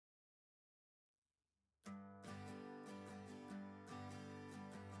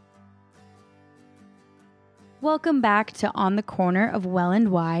Welcome back to On the Corner of Well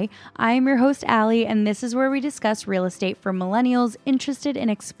and Why. I am your host, Allie, and this is where we discuss real estate for millennials interested in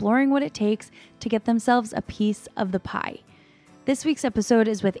exploring what it takes to get themselves a piece of the pie. This week's episode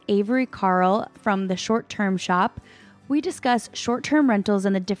is with Avery Carl from the Short Term Shop. We discuss short-term rentals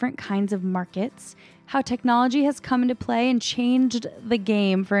and the different kinds of markets, how technology has come into play and changed the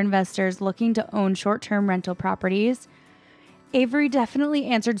game for investors looking to own short-term rental properties. Avery definitely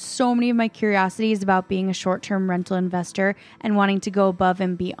answered so many of my curiosities about being a short-term rental investor and wanting to go above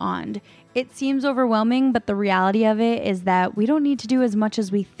and beyond. It seems overwhelming, but the reality of it is that we don't need to do as much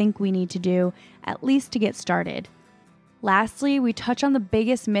as we think we need to do, at least to get started. Lastly, we touch on the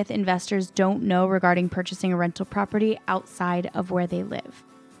biggest myth investors don't know regarding purchasing a rental property outside of where they live.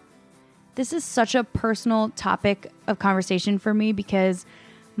 This is such a personal topic of conversation for me because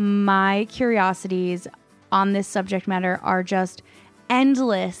my curiosities on this subject matter are just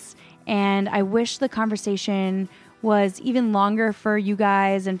endless, and I wish the conversation was even longer for you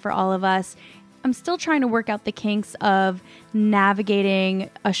guys and for all of us. I'm still trying to work out the kinks of navigating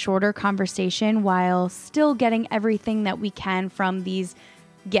a shorter conversation while still getting everything that we can from these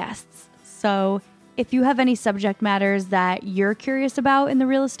guests. So if you have any subject matters that you're curious about in the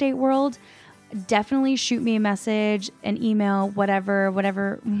real estate world, definitely shoot me a message, an email, whatever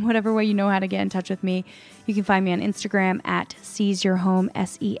way you know how to get in touch with me. You can find me on Instagram at Seas Your Home,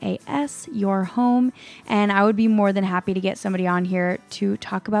 SEAS Your Home, and I would be more than happy to get somebody on here to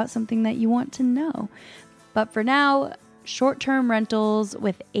talk about something that you want to know. But for now, short-term rentals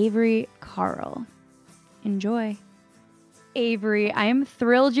with Avery Carl. Enjoy. Avery, I am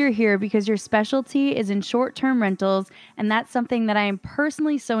thrilled you're here because your specialty is in short-term rentals, and that's something that I am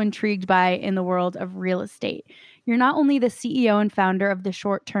personally so intrigued by in the world of real estate. You're not only the CEO and founder of the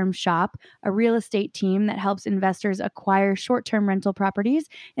Short Term Shop, a real estate team that helps investors acquire short-term rental properties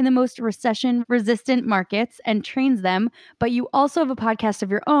in the most recession-resistant markets and trains them, but you also have a podcast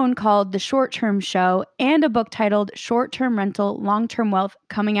of your own called The Short Term Show and a book titled Short-Term Rental, Long-Term Wealth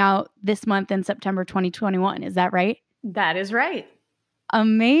coming out this month in September 2021. Is that right? That is right.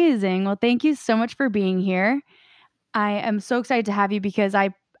 Amazing. Well, thank you so much for being here. I am so excited to have you because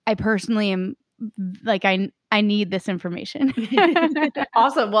I personally am like, I need this information.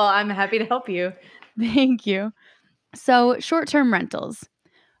 Awesome. Well, I'm happy to help you. Thank you. So, short-term rentals.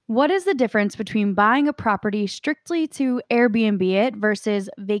 What is the difference between buying a property strictly to Airbnb it versus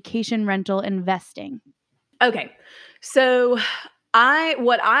vacation rental investing? Okay. So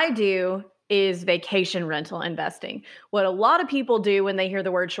what I do is vacation rental investing. What a lot of people do when they hear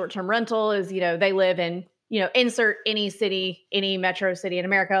the word short-term rental is, they live in, insert any city, any metro city in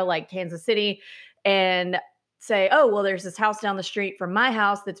America, like Kansas City, and say, oh, well, there's this house down the street from my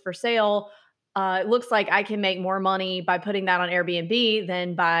house that's for sale. It looks like I can make more money by putting that on Airbnb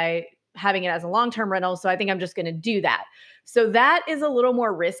than by having it as a long-term rental. So I think I'm just going to do that. So that is a little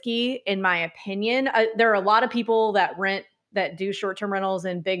more risky, in my opinion. There are a lot of people that do short-term rentals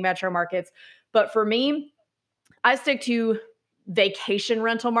in big metro markets. But for me, I stick to vacation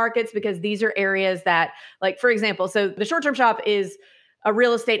rental markets because these are areas that, like, for example, so the Short-Term Shop is a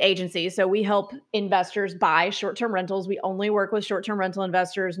real estate agency. So we help investors buy short-term rentals. We only work with short-term rental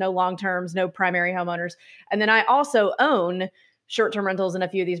investors, no long-terms, no primary homeowners. And then I also own short-term rentals in a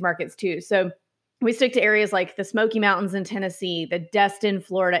few of these markets too. So we stick to areas like the Smoky Mountains in Tennessee, the Destin,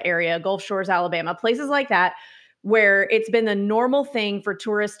 Florida area, Gulf Shores, Alabama, places like that, where it's been the normal thing for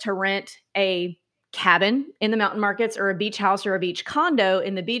tourists to rent a cabin in the mountain markets or a beach house or a beach condo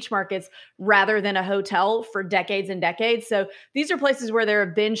in the beach markets rather than a hotel for decades and decades. So these are places where there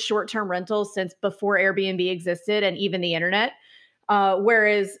have been short-term rentals since before Airbnb existed and even the internet.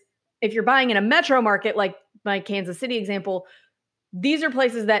 Whereas if you're buying in a metro market, like my Kansas City example, these are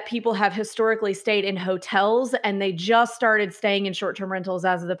places that people have historically stayed in hotels, and they just started staying in short-term rentals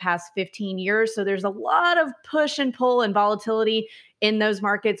as of the past 15 years. So there's a lot of push and pull and volatility in those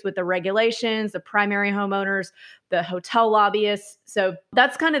markets with the regulations, the primary homeowners, the hotel lobbyists. So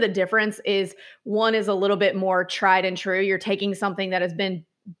that's kind of the difference. Is one is a little bit more tried and true. You're taking something that has been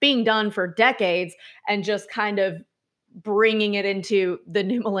being done for decades and just kind of bringing it into the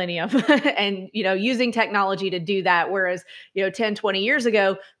new millennium and, using technology to do that. Whereas, 10, 20 years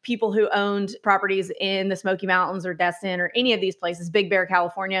ago, people who owned properties in the Smoky Mountains or Destin or any of these places, Big Bear,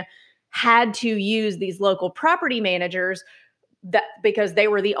 California, had to use these local property managers because they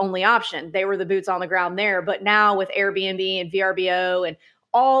were the only option. They were the boots on the ground there. But now with Airbnb and VRBO and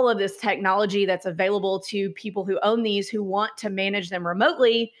all of this technology that's available to people who own these, who want to manage them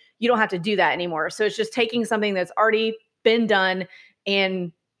remotely, you don't have to do that anymore. So it's just taking something that's already been done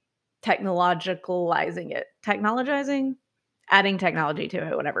and technologizing it, adding technology to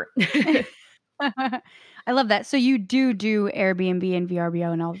it, whatever. I love that. So you do Airbnb and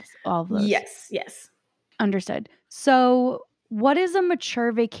VRBO and all of those. Yes. Understood. So what is a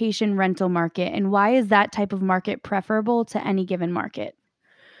mature vacation rental market and why is that type of market preferable to any given market?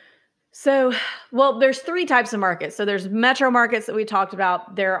 So, well, there's three types of markets. So there's metro markets that we talked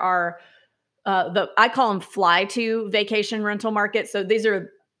about. There are I call them fly to vacation rental markets. So these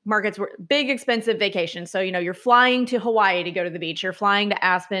are markets where big expensive vacations. So you're flying to Hawaii to go to the beach. You're flying to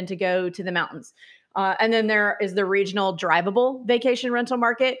Aspen to go to the mountains. And then there is the regional drivable vacation rental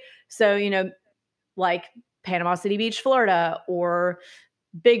market. So like Panama City Beach, Florida, or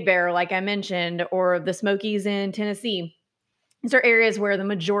Big Bear, like I mentioned, or the Smokies in Tennessee. These are areas where the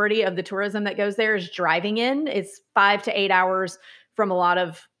majority of the tourism that goes there is driving in. It's 5 to 8 hours from a lot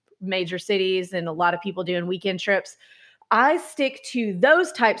of major cities and a lot of people doing weekend trips. I stick to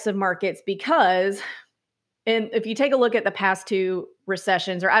those types of markets because, and if you take a look at the past two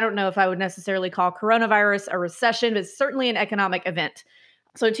recessions, or I don't know if I would necessarily call coronavirus a recession, but it's certainly an economic event.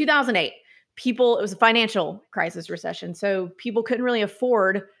 So in 2008, it was a financial crisis recession. So people couldn't really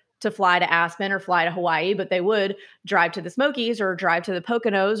afford to fly to Aspen or fly to Hawaii, but they would drive to the Smokies or drive to the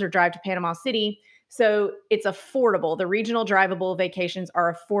Poconos or drive to Panama City. So it's affordable. The regional drivable vacations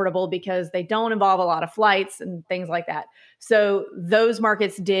are affordable because they don't involve a lot of flights and things like that. So those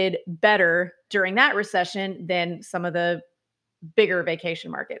markets did better during that recession than some of the bigger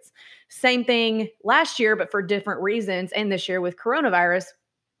vacation markets. Same thing last year, but for different reasons, and this year with coronavirus.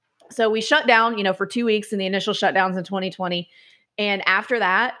 So we shut down, for 2 weeks in the initial shutdowns in 2020. And after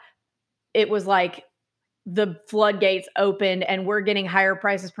that, it was like the floodgates opened and we're getting higher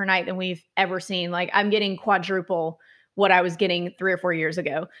prices per night than we've ever seen. Like I'm getting quadruple what I was getting 3 or 4 years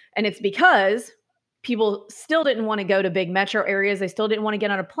ago. And it's because people still didn't want to go to big metro areas. They still didn't want to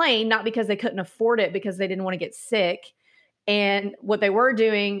get on a plane, not because they couldn't afford it, because they didn't want to get sick. And what they were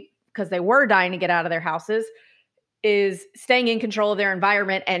doing, because they were dying to get out of their houses, is staying in control of their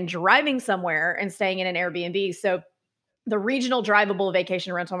environment and driving somewhere and staying in an Airbnb. So the regional drivable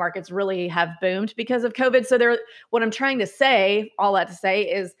vacation rental markets really have boomed because of COVID. So what I'm trying to say, all that to say,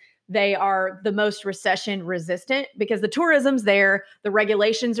 is they are the most recession resistant because the tourism's there, the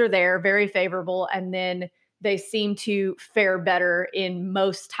regulations are there, very favorable, and then they seem to fare better in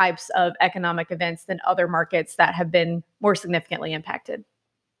most types of economic events than other markets that have been more significantly impacted.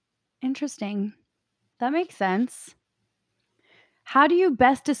 Interesting. That makes sense. How do you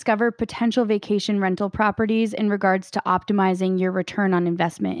best discover potential vacation rental properties in regards to optimizing your return on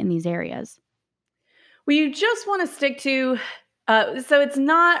investment in these areas? Well, you just want to stick to, so it's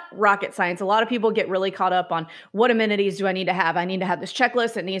not rocket science. A lot of people get really caught up on what amenities do I need to have? I need to have this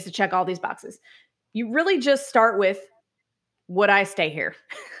checklist. It needs to check all these boxes. You really just start with, would I stay here?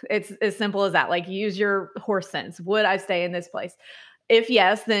 It's as simple as that. Like use your horse sense. Would I stay in this place? If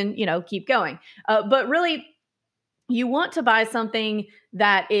yes, then, keep going. But really, you want to buy something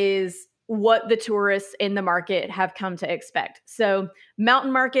that is what the tourists in the market have come to expect. So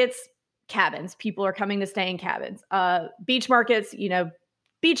mountain markets, cabins. People are coming to stay in cabins. Beach markets,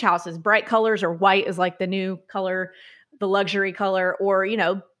 beach houses, bright colors, or white is like the new color, the luxury color, or,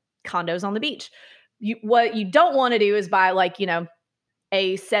 condos on the beach. What you don't want to do is buy like,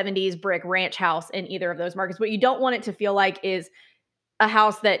 a 70s brick ranch house in either of those markets. What you don't want it to feel like is a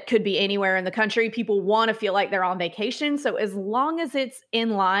house that could be anywhere in the country. People want to feel like they're on vacation. So as long as it's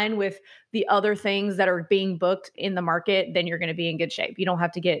in line with the other things that are being booked in the market, then you're going to be in good shape. You don't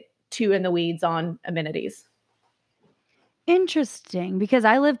have to get too in the weeds on amenities. Interesting, because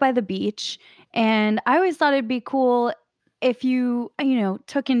I live by the beach and I always thought it'd be cool if you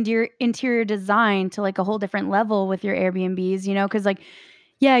took interior design to like a whole different level with your Airbnbs, because like,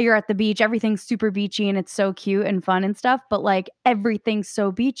 yeah, you're at the beach, everything's super beachy and it's so cute and fun and stuff, but like everything's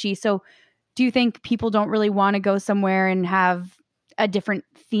so beachy. So do you think people don't really want to go somewhere and have a different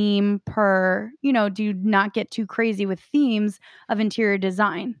theme do you not get too crazy with themes of interior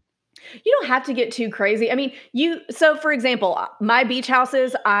design? You don't have to get too crazy. I mean, so for example, my beach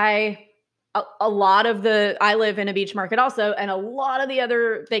houses, a lot of I live in a beach market also, and a lot of the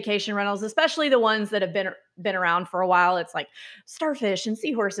other vacation rentals, especially the ones that have been around for a while, it's like starfish and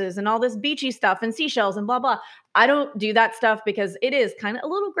seahorses and all this beachy stuff and seashells and blah blah. I don't do that stuff because it is kind of a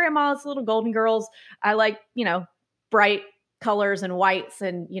little grandma's, little golden girls. I like, bright colors and whites,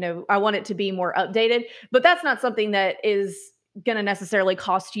 and I want it to be more updated, but that's not something that is going to necessarily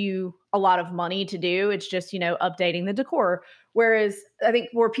cost you a lot of money to do. It's just, updating the decor. Whereas I think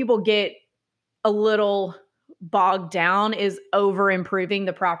where people get a little bogged down is over improving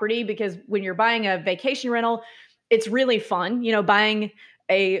the property, because when you're buying a vacation rental, it's really fun. Buying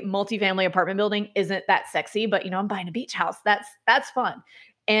a multifamily apartment building isn't that sexy, but I'm buying a beach house. That's fun.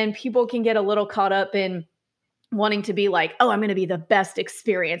 And people can get a little caught up in wanting to be like, oh, I'm going to be the best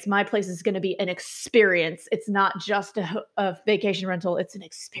experience. My place is going to be an experience. It's not just a vacation rental, it's an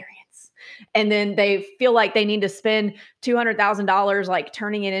experience. And then they feel like they need to spend $200,000 like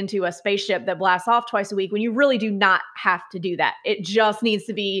turning it into a spaceship that blasts off twice a week when you really do not have to do that. It just needs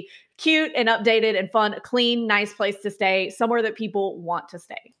to be cute and updated and fun, a clean, nice place to stay, somewhere that people want to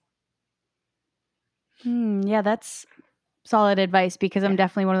stay. Yeah, that's solid advice because I'm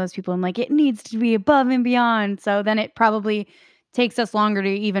definitely one of those people. I'm like, it needs to be above and beyond. So then it probably takes us longer to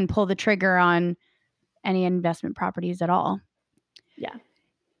even pull the trigger on any investment properties at all. Yeah.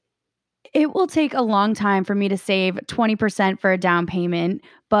 It will take a long time for me to save 20% for a down payment,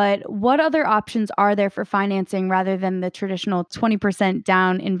 but what other options are there for financing rather than the traditional 20%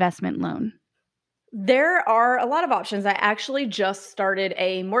 down investment loan? There are a lot of options. I actually just started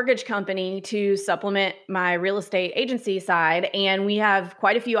a mortgage company to supplement my real estate agency side, and we have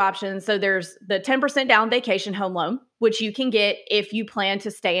quite a few options. So there's the 10% down vacation home loan, which you can get if you plan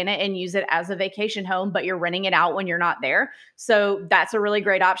to stay in it and use it as a vacation home, but you're renting it out when you're not there. So that's a really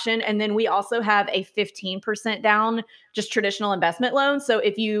great option. And then we also have a 15% down, just traditional investment loan. So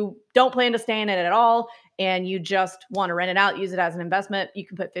if you don't plan to stay in it at all and you just want to rent it out, use it as an investment, you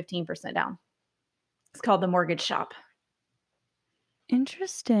can put 15% down. It's called the Mortgage Shop.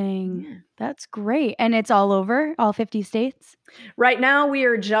 Interesting. Yeah. That's great. And it's all over, all 50 states? Right now, we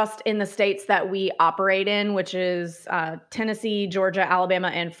are just in the states that we operate in, which is Tennessee, Georgia, Alabama,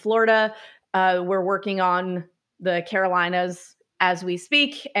 and Florida. We're working on the Carolinas as we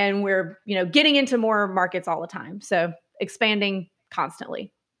speak, and we're getting into more markets all the time. So expanding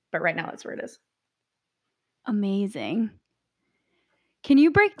constantly. But right now, that's where it is. Amazing. Can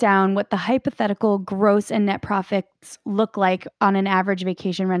you break down what the hypothetical gross and net profits look like on an average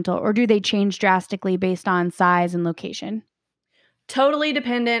vacation rental, or do they change drastically based on size and location? Totally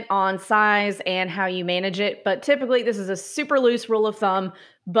dependent on size and how you manage it. But typically, this is a super loose rule of thumb.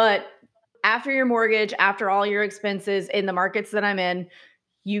 But after your mortgage, after all your expenses in the markets that I'm in,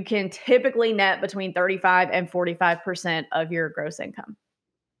 you can typically net between 35 and 45% of your gross income.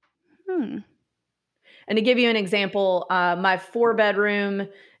 And to give you an example, my 4-bedroom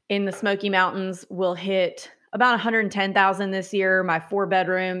in the Smoky Mountains will hit about $110,000 this year. My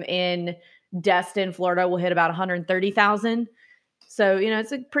 4-bedroom in Destin, Florida will hit about $130,000. So,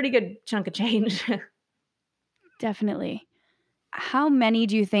 it's a pretty good chunk of change. Definitely. How many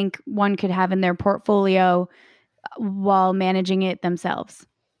do you think one could have in their portfolio while managing it themselves?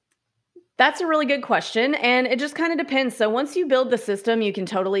 That's a really good question. And it just kind of depends. So once you build the system, you can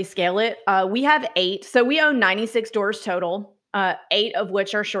totally scale it. We have 8. So we own 96 doors total, 8 of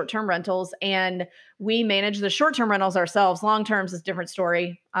which are short-term rentals. And we manage the short-term rentals ourselves. Long-terms is a different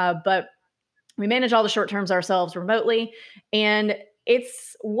story. But we manage all the short-terms ourselves remotely. And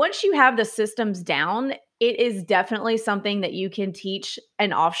it's once you have the systems down, it is definitely something that you can teach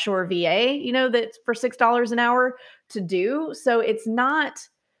an offshore VA, that's for $6 an hour to do. So it's not...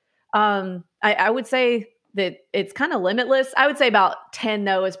 I would say that it's kind of limitless. I would say about 10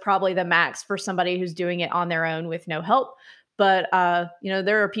 though is probably the max for somebody who's doing it on their own with no help. But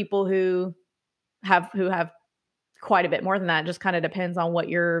there are people who have quite a bit more than that. It just kind of depends on what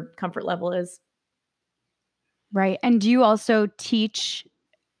your comfort level is. Right. And do you also teach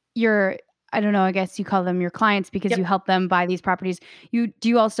your, I don't know, I guess you call them your clients because you help them buy these properties. Do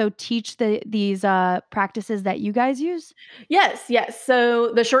you also teach these practices that you guys use? Yes.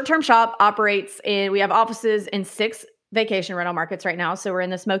 So the short-term shop operates we have offices in 6 vacation rental markets right now. So we're in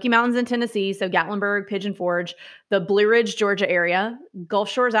the Smoky Mountains in Tennessee, so Gatlinburg, Pigeon Forge, the Blue Ridge, Georgia area, Gulf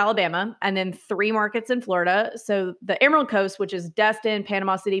Shores, Alabama, and then 3 markets in Florida. So the Emerald Coast, which is Destin,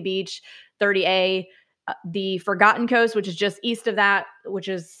 Panama City Beach, 30A, the Forgotten Coast, which is just east of that, which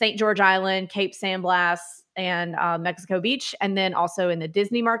is St. George Island, Cape San Blas, and Mexico Beach, and then also in the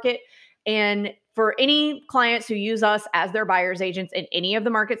Disney market. And for any clients who use us as their buyer's agents in any of the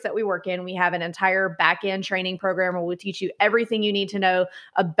markets that we work in, we have an entire back-end training program where we'll teach you everything you need to know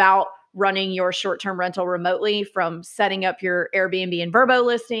about running your short-term rental remotely, from setting up your Airbnb and Vrbo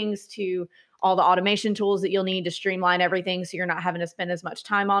listings to all the automation tools that you'll need to streamline everything so you're not having to spend as much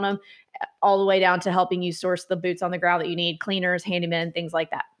time on them, all the way down to helping you source the boots on the ground that you need, cleaners, handymen, things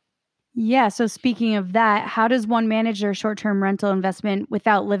like that. Yeah. So speaking of that, how does one manage their short-term rental investment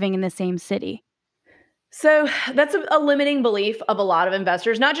without living in the same city? So that's a limiting belief of a lot of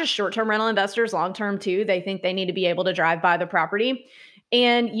investors, not just short-term rental investors, long-term too. They think they need to be able to drive by the property.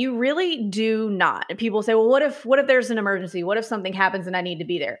 And you really do not. And people say, well, what if there's an emergency? What if something happens and I need to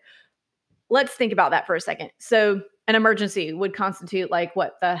be there? Let's think about that for a second. So an emergency would constitute like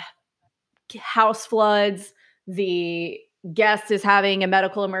what? The house floods, the guest is having a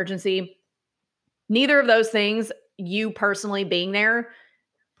medical emergency. neither of those things, you personally being there,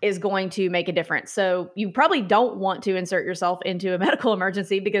 is going to make a difference. So you probably don't want to insert yourself into a medical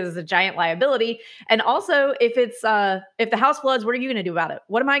emergency because it's a giant liability. And also, if the house floods, what are you going to do about it?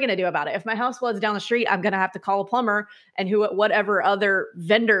 What am I going to do about it? If my house floods down the street, I'm going to have to call a plumber and whatever other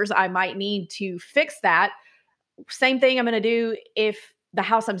vendors I might need to fix that. Same thing I'm going to do if the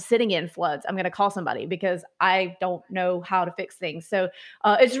house I'm sitting in floods. I'm going to call somebody because I don't know how to fix things. So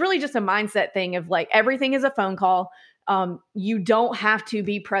it's really just a mindset thing of like, everything is a phone call. You don't have to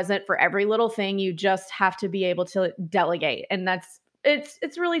be present for every little thing. You just have to be able to delegate. And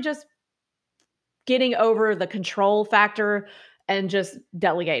it's really just getting over the control factor and just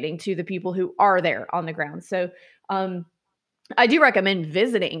delegating to the people who are there on the ground. So, I do recommend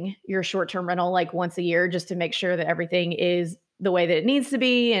visiting your short-term rental like once a year just to make sure that everything is the way that it needs to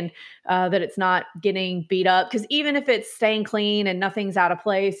be and that it's not getting beat up. Because even if it's staying clean and nothing's out of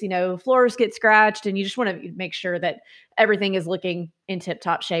place, floors get scratched and you just want to make sure that everything is looking in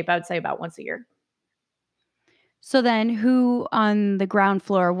tip-top shape. I would say about once a year. So then who on the ground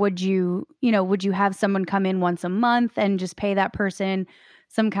floor would you have someone come in once a month and just pay that person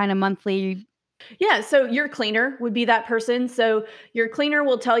some kind of monthly? Yeah, so your cleaner would be that person. So your cleaner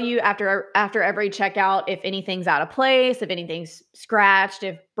will tell you after every checkout if anything's out of place, if anything's scratched,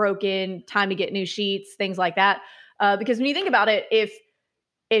 if broken, time to get new sheets, things like that. Because when you think about it,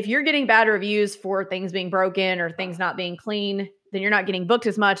 if you're getting bad reviews for things being broken or things not being clean, then you're not getting booked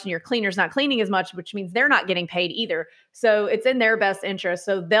as much and your cleaner's not cleaning as much, which means they're not getting paid either. So it's in their best interest.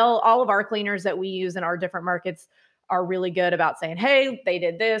 So all of our cleaners that we use in our different markets are really good about saying, hey, they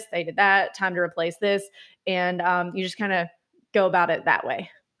did this, they did that, time to replace this. And you just kind of go about it that way.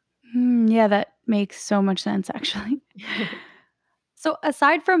 Yeah, that makes so much sense, actually. So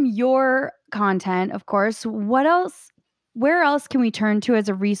aside from your content, of course, where else can we turn to as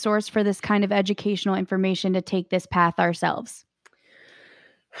a resource for this kind of educational information to take this path ourselves?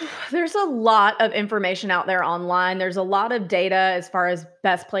 There's a lot of information out there online. There's a lot of data as far as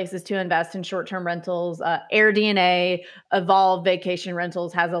best places to invest in short-term rentals. AirDNA, Evolve Vacation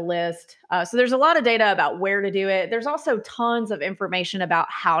Rentals has a list. So there's a lot of data about where to do it. There's also tons of information about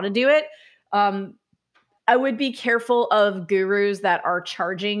how to do it. I would be careful of gurus that are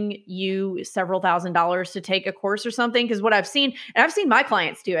charging you several $1,000s to take a course or something. Because what I've seen, and I've seen my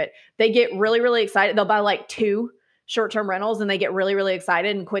clients do it, they get really, really excited. They'll buy like 2 short-term rentals and they get really, really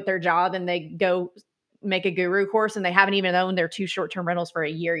excited and quit their job and they go make a guru course and they haven't even owned their 2 short-term rentals for a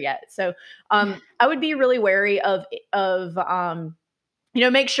year yet. So I would be really wary of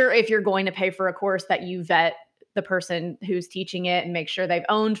make sure if you're going to pay for a course that you vet the person who's teaching it and make sure they've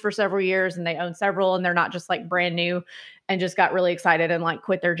owned for several years and they own several and they're not just like brand new and just got really excited and like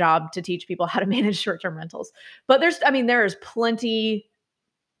quit their job to teach people how to manage short-term rentals. But there's plenty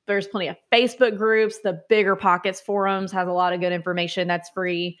of Facebook groups. The Bigger Pockets forums has a lot of good information that's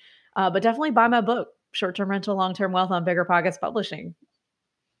free. But definitely buy my book, Short-Term Rental, Long-Term Wealth on Bigger Pockets Publishing.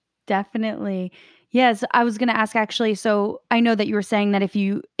 Definitely. Yes, I was going to ask actually. So I know that you were saying that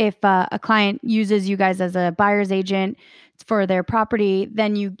if a client uses you guys as a buyer's agent for their property,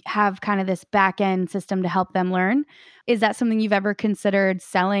 then you have kind of this back end system to help them learn. Is that something you've ever considered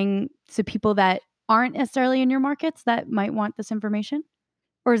selling to people that aren't necessarily in your markets that might want this information?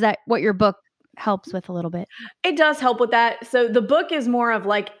 Or is that what your book helps with a little bit? It does help with that. So the book is more of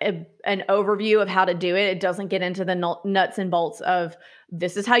like an overview of how to do it. It doesn't get into the nuts and bolts of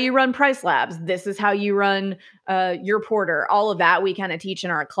this is how you run Price Labs. This is how you run your Porter. All of that we kind of teach in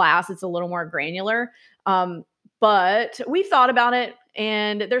our class. It's a little more granular. But we've thought about it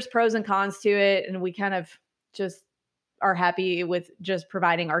and there's pros and cons to it. And we kind of just are happy with just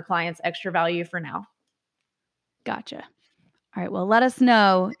providing our clients extra value for now. Gotcha. All right. Well, let us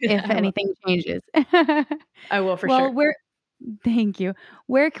know if anything changes. I will for sure. Thank you.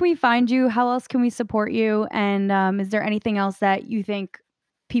 Where can we find you? How else can we support you? And is there anything else that you think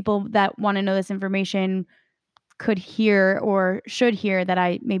people that want to know this information could hear or should hear that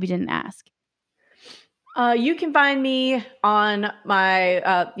I maybe didn't ask? You can find me on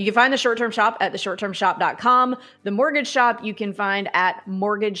you can find the short-term shop at theshorttermshop.com. The mortgage shop you can find at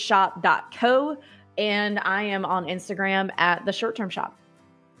mortgageshop.co. And I am on Instagram at the short-term shop.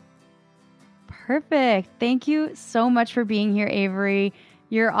 Perfect. Thank you so much for being here, Avery.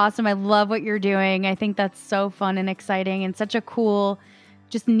 You're awesome. I love what you're doing. I think that's so fun and exciting and such a cool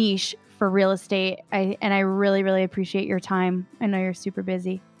just niche for real estate. And I really, really appreciate your time. I know you're super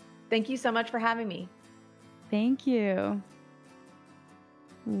busy. Thank you so much for having me. Thank you.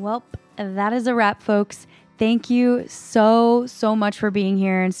 Well, that is a wrap, folks. Thank you so, so much for being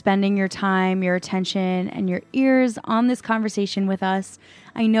here and spending your time, your attention, and your ears on this conversation with us.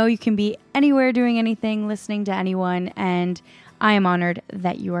 I know you can be anywhere doing anything, listening to anyone, and I am honored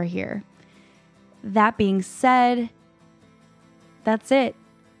that you are here. That being said, that's it.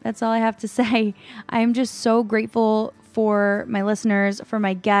 That's all I have to say. I'm just so grateful for my listeners, for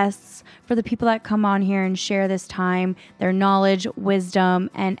my guests, for the people that come on here and share this time, their knowledge, wisdom,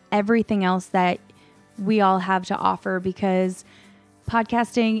 and everything else that we all have to offer, because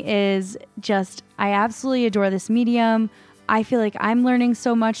podcasting is just, I absolutely adore this medium. I feel like I'm learning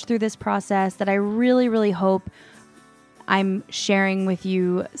so much through this process that I really, really hope I'm sharing with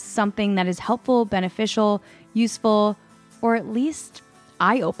you something that is helpful, beneficial, useful, or at least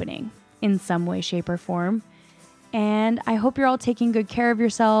eye-opening in some way, shape, or form. And I hope you're all taking good care of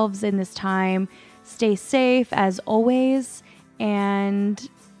yourselves in this time. Stay safe as always, and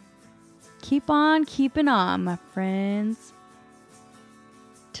keep on keeping on, my friends.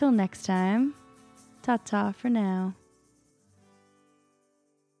 Till next time, ta-ta for now.